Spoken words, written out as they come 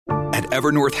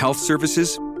Evernorth Health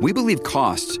Services, we believe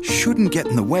costs shouldn't get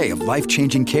in the way of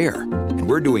life-changing care, and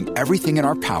we're doing everything in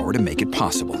our power to make it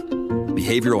possible.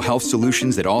 Behavioral health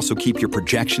solutions that also keep your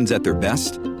projections at their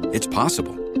best? It's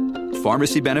possible.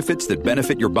 Pharmacy benefits that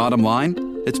benefit your bottom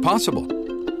line? It's possible.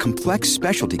 Complex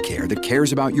specialty care that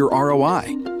cares about your ROI?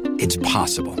 It's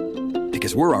possible.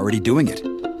 Because we're already doing it.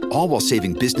 All while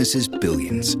saving businesses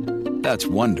billions. That's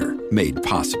Wonder made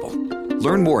possible.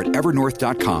 Learn more at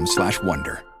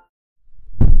evernorth.com/wonder.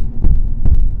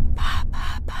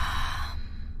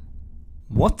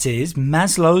 What is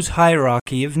Maslow's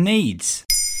hierarchy of needs?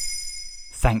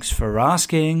 Thanks for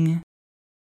asking.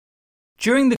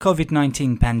 During the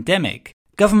COVID-19 pandemic,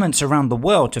 governments around the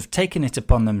world have taken it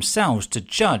upon themselves to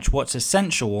judge what's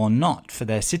essential or not for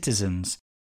their citizens.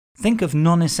 Think of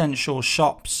non-essential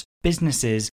shops,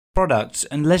 businesses, products,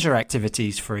 and leisure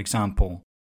activities, for example.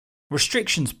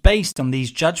 Restrictions based on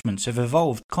these judgments have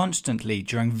evolved constantly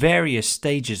during various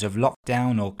stages of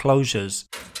lockdown or closures.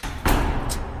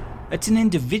 At an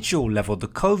individual level, the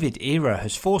COVID era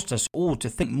has forced us all to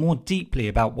think more deeply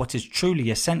about what is truly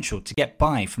essential to get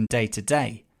by from day to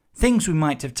day, things we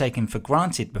might have taken for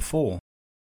granted before.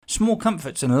 Small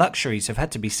comforts and luxuries have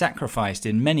had to be sacrificed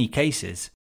in many cases.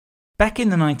 Back in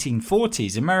the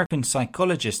 1940s, American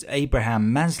psychologist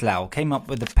Abraham Maslow came up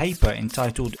with a paper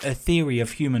entitled A Theory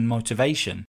of Human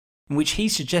Motivation, in which he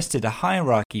suggested a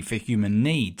hierarchy for human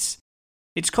needs.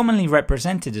 It's commonly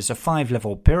represented as a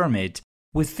 5-level pyramid,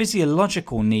 with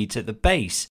physiological needs at the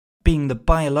base being the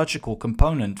biological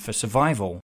component for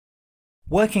survival.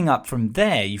 Working up from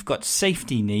there, you've got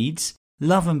safety needs,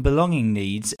 love and belonging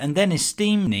needs, and then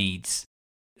esteem needs.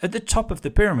 At the top of the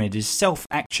pyramid is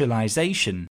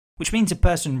self-actualization, which means a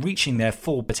person reaching their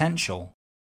full potential.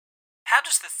 How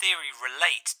does the theory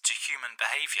relate to human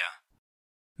behavior?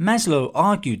 Maslow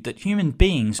argued that human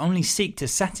beings only seek to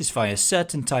satisfy a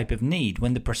certain type of need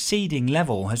when the preceding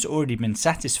level has already been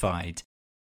satisfied.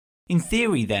 In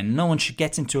theory, then, no one should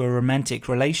get into a romantic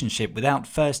relationship without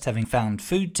first having found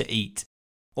food to eat,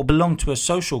 or belong to a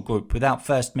social group without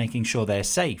first making sure they're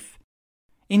safe.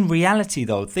 In reality,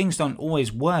 though, things don't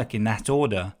always work in that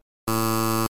order.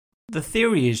 The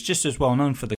theory is just as well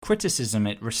known for the criticism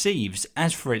it receives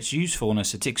as for its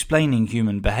usefulness at explaining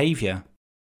human behavior.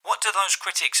 What do those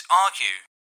critics argue?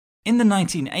 In the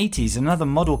 1980s, another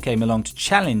model came along to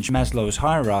challenge Maslow's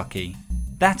hierarchy,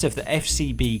 that of the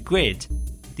FCB grid,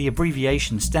 the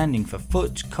abbreviation standing for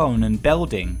foot, cone and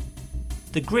belding.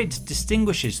 The grid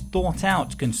distinguishes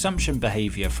thought-out consumption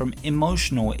behavior from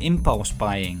emotional impulse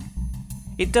buying.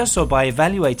 It does so by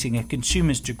evaluating a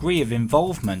consumer's degree of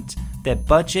involvement, their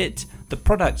budget, the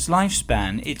product's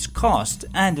lifespan, its cost,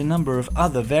 and a number of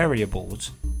other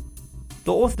variables.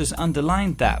 The authors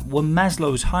underlined that, were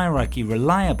Maslow's hierarchy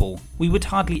reliable, we would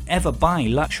hardly ever buy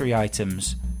luxury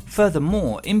items.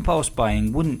 Furthermore, impulse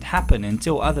buying wouldn't happen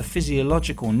until other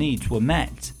physiological needs were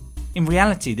met. In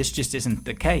reality, this just isn't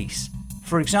the case.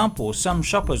 For example, some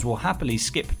shoppers will happily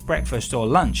skip breakfast or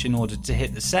lunch in order to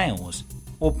hit the sales,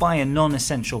 or buy a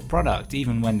non-essential product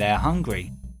even when they're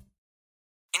hungry.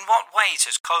 In what ways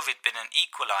has COVID been an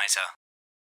equalizer?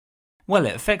 Well,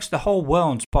 it affects the whole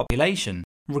world's population,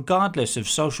 regardless of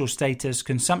social status,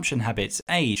 consumption habits,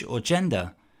 age, or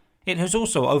gender. It has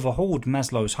also overhauled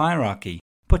Maslow's hierarchy,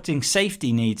 putting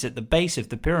safety needs at the base of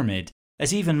the pyramid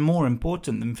as even more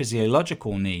important than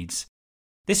physiological needs.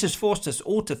 This has forced us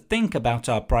all to think about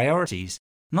our priorities,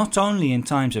 not only in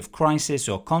times of crisis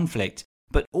or conflict,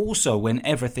 but also when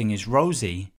everything is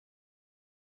rosy.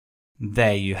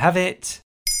 There you have it.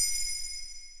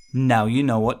 Now you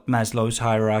know what Maslow's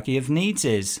hierarchy of needs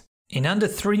is. In under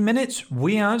 3 minutes,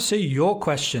 we answer your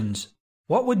questions.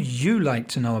 What would you like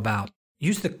to know about?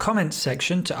 Use the comments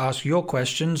section to ask your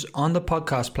questions on the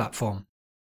podcast platform.